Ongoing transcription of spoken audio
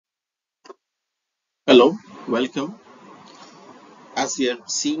Hello, welcome. As you are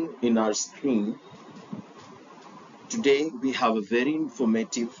seeing in our screen, today we have a very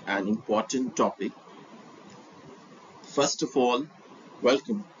informative and important topic. First of all,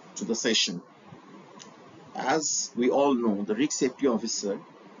 welcome to the session. As we all know, the rig safety officer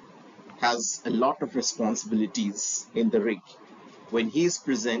has a lot of responsibilities in the rig. When he is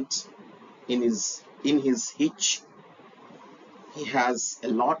present in his hitch, he has a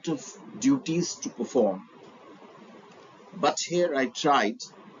lot of duties to perform. But here I tried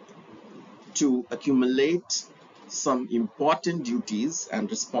to accumulate some important duties and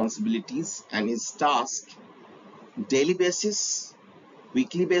responsibilities and his task daily basis,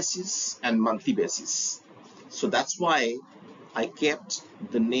 weekly basis, and monthly basis. So that's why I kept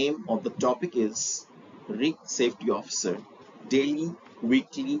the name of the topic is Rig Safety Officer daily,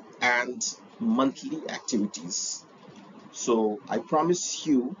 weekly, and monthly activities. So I promise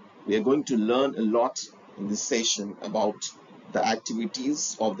you we are going to learn a lot in this session about the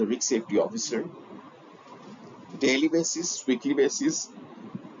activities of the rig safety officer daily basis, weekly basis,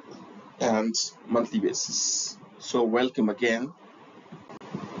 and monthly basis. So welcome again.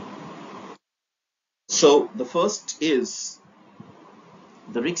 So the first is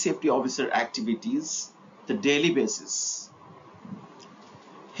the rig safety officer activities, the daily basis.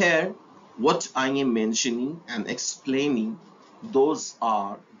 Here, what I am mentioning and explaining, those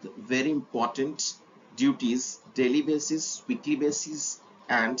are the very important duties, daily basis, weekly basis,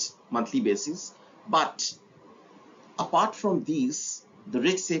 and monthly basis. But apart from these, the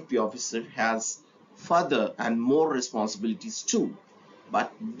rig safety officer has further and more responsibilities too.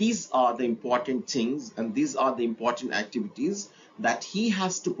 But these are the important things and these are the important activities that he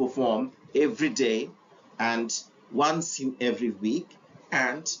has to perform every day and once in every week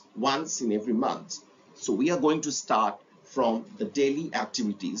and once in every month. So we are going to start from the daily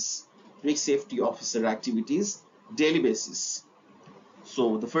activities, rig safety officer activities, daily basis.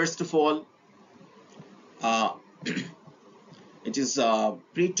 So the first of all, it is a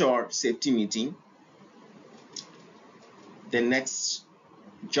pre-tour safety meeting. Then next,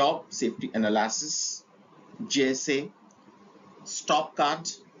 job safety analysis, JSA, stop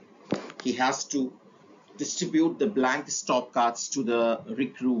card. He has to distribute the blank stop cards to the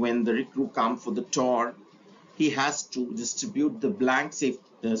rig crew when the rig crew come for the tour. He has to distribute the blank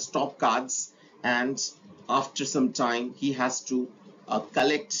stop cards, and after some time he has to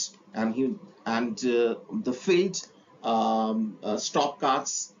collect the filled stop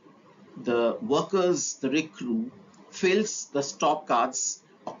cards. The workers, the rig crew, fills the stop cards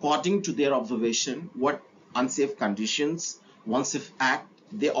according to their observation, what unsafe conditions, unsafe act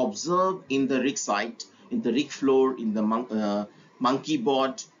they observe in the rig site, in the rig floor, in the monkey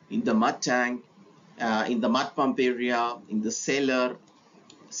board, in the mud tank, in the mud pump area, in the cellar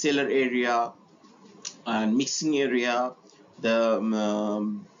area, and mixing area, for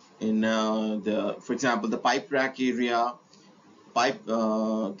example, the pipe rack area,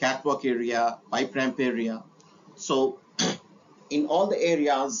 catwalk area, pipe ramp area. So in all the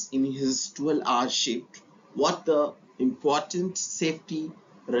areas in his 12-hour shift, what the important safety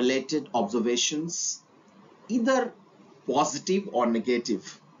related observations, either positive or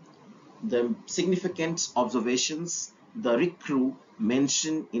negative, the significant observations the rig crew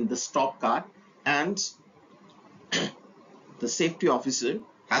mentioned in the stop card, and the safety officer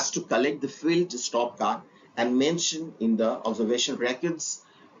has to collect the filled stop card and mention in the observation records.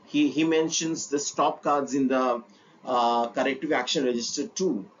 He mentions the stop cards in the corrective action register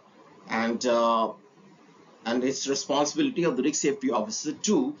too, and it's responsibility of the rig safety officer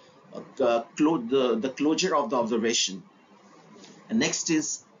to the closure of the observation. And next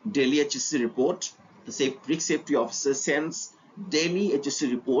is daily HSC report. The rig safety officer sends daily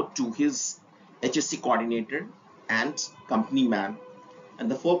HSC report to his HSC coordinator and company man. And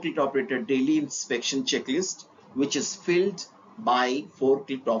the forklift operator daily inspection checklist, which is filled by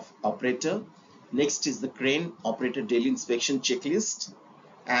forklift operator. Next is the crane operator daily inspection checklist,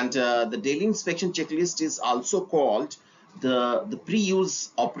 and the daily inspection checklist is also called the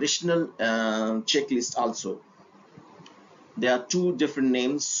pre-use operational checklist also. There are two different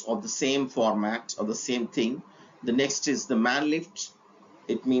names of the same format of the same thing. The next is the man lift,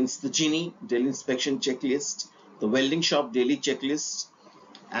 it means the Genie daily inspection checklist, the welding shop daily checklist,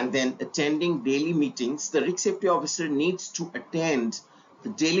 and then attending daily meetings. The rig safety officer needs to attend the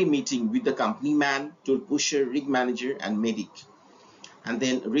daily meeting with the company man, tool pusher, rig manager, and medic. And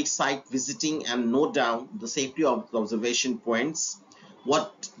then rig site visiting and note down the safety of the observation points,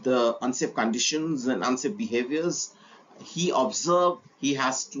 what the unsafe conditions and unsafe behaviors he observed. He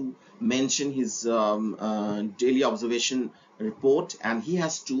has to mention his daily observation report, and he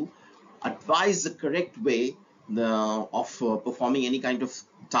has to advise the correct way of performing any kind of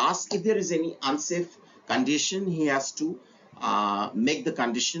task. If there is any unsafe condition, he has to make the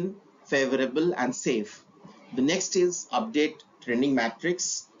condition favorable and safe. The next is update trending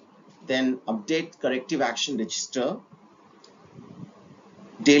matrix, then update corrective action register,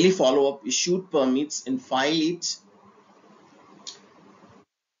 daily follow-up issued permits and file it.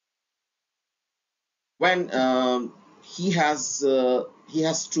 When he has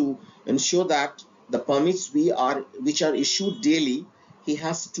to ensure that the permits which are issued daily, he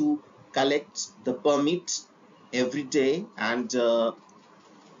has to collect the permit every day, and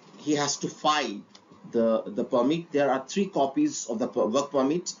he has to file the permit. There are 3 copies of the work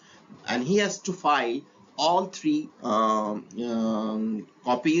permit, and he has to file all 3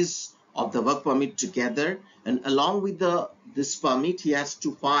 copies of the work permit together, and along with this permit he has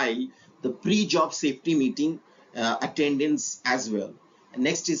to file the pre-job safety meeting attendance as well. And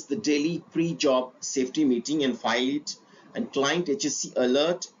next is the daily pre-job safety meeting, and file it, and client HSC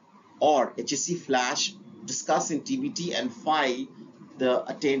alert or HSC flash, discuss in TBT and file the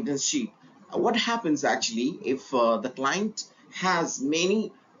attendance sheet. What happens actually if the client has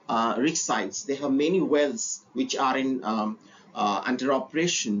many rig sites, they have many wells which are in under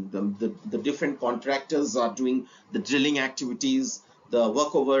operation, the different contractors are doing the drilling activities, the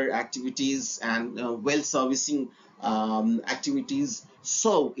workover activities, and well servicing activities.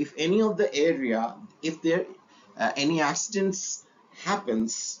 So if any of the area, if there any accidents happen,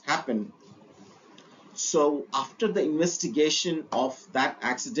 so after the investigation of that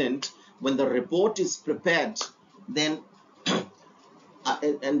accident, when the report is prepared, then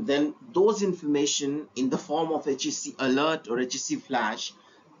and then those information in the form of HSC alert or HSC flash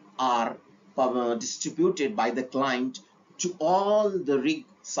are distributed by the client to all the rig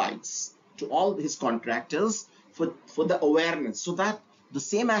sites, to all his contractors, for the awareness, so that the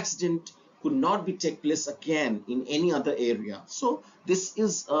same accident could not be take place again in any other area. So this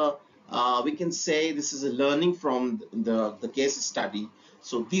is we can say this is a learning from the case study.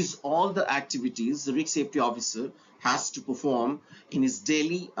 So these all the activities the rig safety officer has to perform in his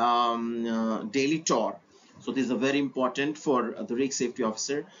daily daily tour. So these are very important for the rig safety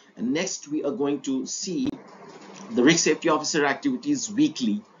officer. And next we are going to see the rig safety officer activities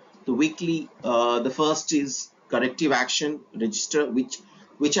weekly. The weekly, the first is corrective action register,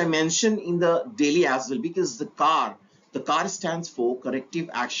 which I mentioned in the daily as well, because the CAR stands for corrective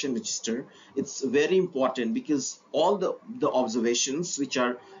action register. It's very important because all the observations which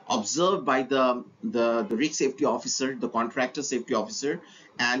are observed by the rig safety officer, the contractor safety officer,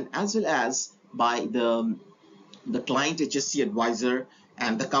 and as well as by the client HSC advisor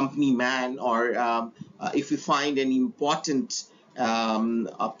and the company man, or if we find any important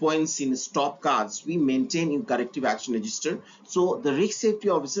points in stop cards, we maintain in corrective action register. So the rig safety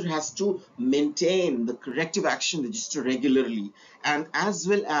officer has to maintain the corrective action register regularly, and as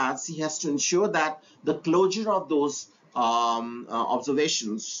well as he has to ensure that the closure of those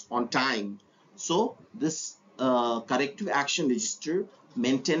observations on time. So this corrective action register,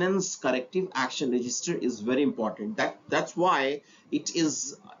 maintenance corrective action register, is very important. That's why it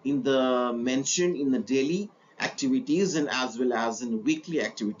is in the mentioned in the daily activities and as well as in weekly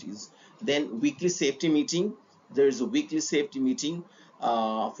activities. Then weekly safety meeting, there is a weekly safety meeting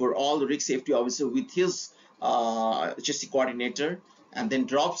for all the rig safety officer with his HSC coordinator. And then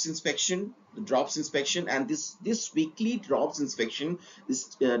drops inspection, and this weekly drops inspection is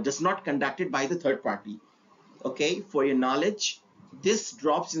does not conducted by the third party. Okay, for your knowledge, this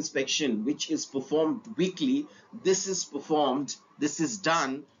drops inspection which is performed weekly, this is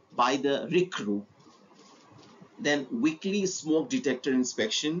done by the rig crew. Then weekly smoke detector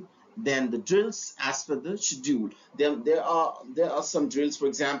inspection, then the drills as per the schedule. Then there are some drills, for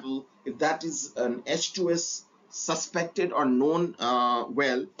example, if that is an H2S suspected or known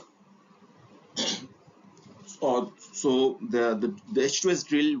well, so the H2S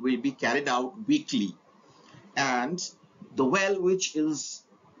drill will be carried out weekly. And the well which is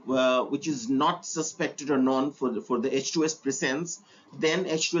not suspected or known for the H2S presence, then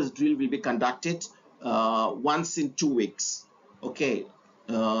H2S drill will be conducted once in 2 weeks. Okay,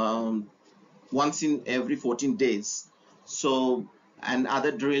 once in every 14 days. So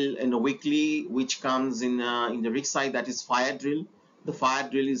another drill in a weekly which comes in the rig side, that is fire drill. The fire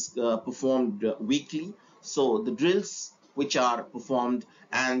drill is performed weekly. So the drills which are performed,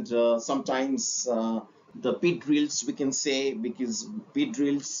 and sometimes the pit drills, we can say, because pit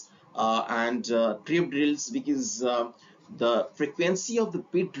drills and trip drills, because the frequency of the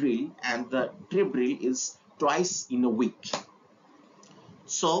pit drill and the trip drill is twice in a week.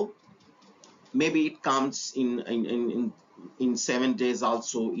 So maybe it comes in in 7 days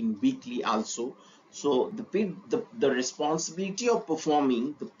also, in weekly also. So the responsibility of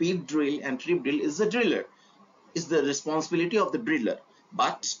performing the pit drill and trip drill is the driller, is the responsibility of the driller,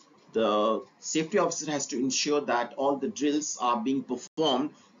 but the safety officer has to ensure that all the drills are being performed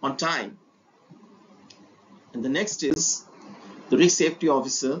on time. And the next is the risk safety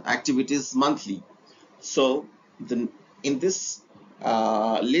officer activities monthly. So in this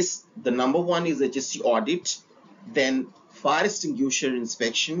list, the number one is HSC audit, then fire extinguisher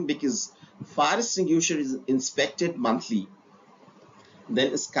inspection, because fire extinguisher is inspected monthly.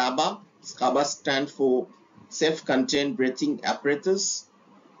 Then SCABA. SCABA stands for self-contained breathing apparatus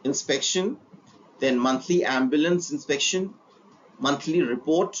inspection. Then monthly ambulance inspection, monthly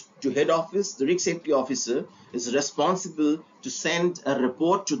report to head office. The risk safety officer is responsible to send a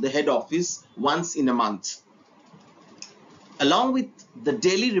report to the head office once in a month. Along with the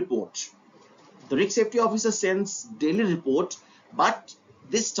daily report, the risk safety officer sends daily report, but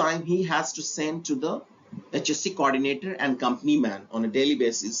this time he has to send to the HSC coordinator and company man on a daily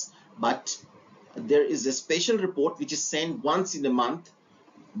basis. But there is a special report which is sent once in a month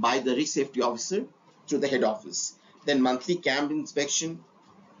by the risk safety officer to the head office. Then monthly camp inspection.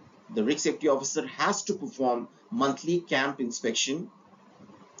 The risk safety officer has to perform monthly camp inspection.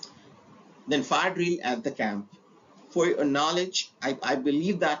 Then fire drill at the camp. For your knowledge, I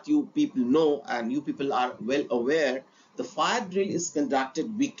believe that you people know and you people are well aware, the fire drill is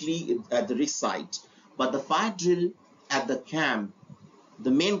conducted weekly at the risk site, but the fire drill at the camp,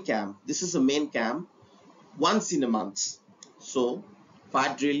 the main camp, this is a main camp, once in a month. So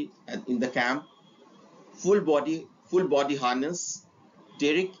fire drill in the camp, full body harness,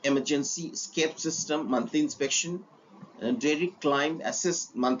 derrick emergency escape system monthly inspection, derrick climb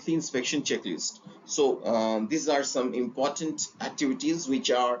assist monthly inspection checklist. So these are some important activities which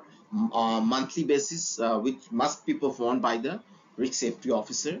are monthly basis, which must be performed by the risk safety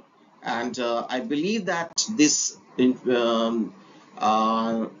officer. And I believe that this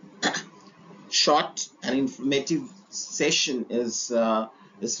short and informative session is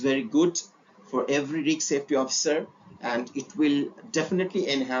very good for every risk safety officer, and it will definitely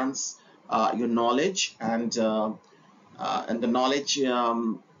enhance your knowledge, and the knowledge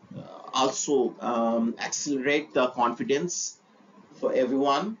also accelerate the confidence for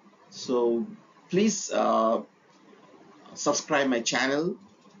everyone. So please subscribe my channel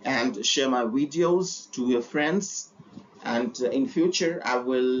and share my videos to your friends, and in future I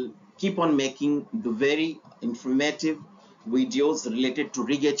will keep on making the very informative videos related to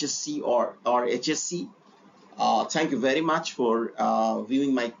rig HSC or HSC. Thank you very much for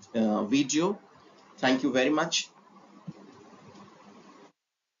viewing my video. Thank you very much.